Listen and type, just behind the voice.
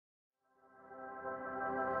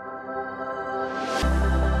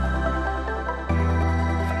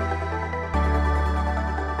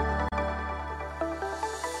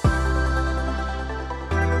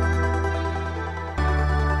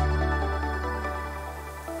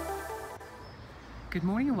Good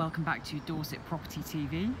morning and welcome back to Dorset Property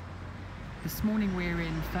TV. This morning we're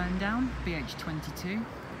in Ferndown, BH22,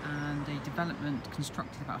 and a development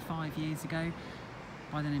constructed about 5 years ago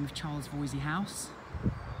by the name of Charles Voysey House.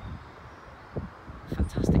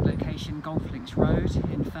 Fantastic location, Golf Links Road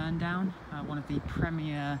in Ferndown, one of the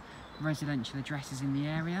premier residential addresses in the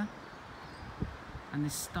area. And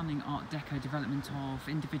this stunning Art Deco development of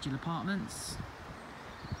individual apartments.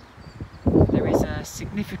 There is a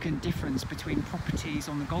significant difference between properties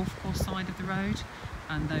on the golf course side of the road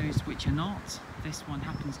and those which are not. This one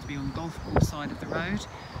happens to be on the golf course side of the road,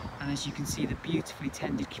 and as you can see, the beautifully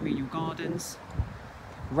tended communal gardens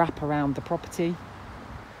wrap around the property.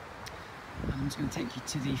 And I'm just going to take you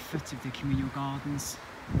to the foot of the communal gardens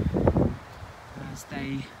as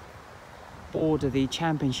they border the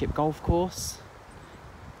Championship golf course.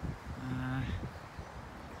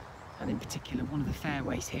 And in particular one of the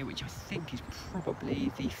fairways here, which I think is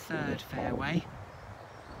probably the third fairway.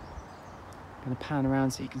 I'm going to pan around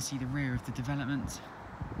so you can see the rear of the development.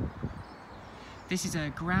 This is a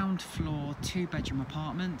ground floor 2-bedroom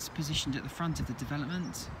apartment positioned at the front of the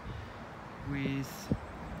development with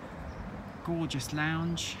gorgeous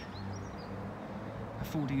lounge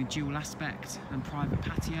affording a dual aspect and private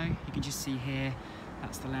patio. You can just see here,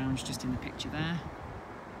 that's the lounge just in the picture there.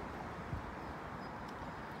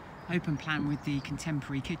 Open plan with the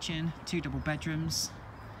contemporary kitchen, 2 double bedrooms,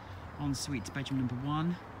 ensuite to bedroom number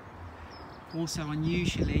 1. Also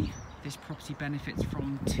unusually, this property benefits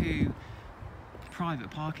from 2 private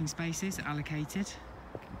parking spaces allocated.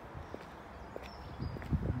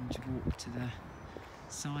 And to walk to the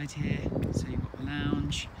side here, so you've got the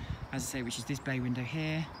lounge, as I say, which is this bay window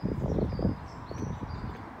here.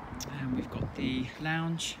 And we've got the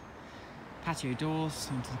lounge, patio doors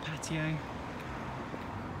onto the patio.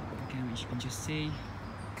 Again, which you can just see, a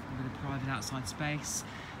bit of private outside space,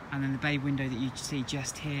 and then the bay window that you see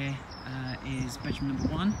just here is bedroom number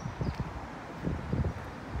 1.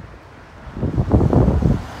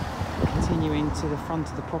 Continuing to the front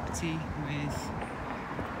of the property with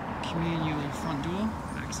communal front door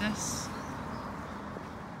access,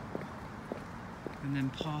 and then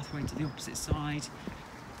pathway to the opposite side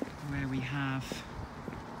where we have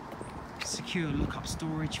secure look-up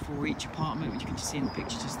storage for each apartment, which you can just see in the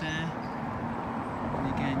picture just there. And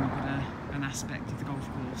again, you've got an aspect of the golf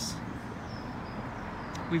course.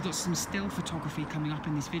 We've got some still photography coming up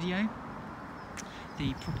in this video.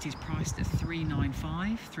 The property is priced at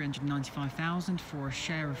 $395,000 for a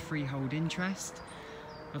share of freehold interest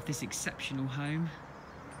of this exceptional home.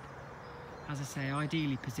 As I say,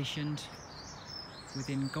 ideally positioned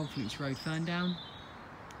within Golf Links Road, Ferndown.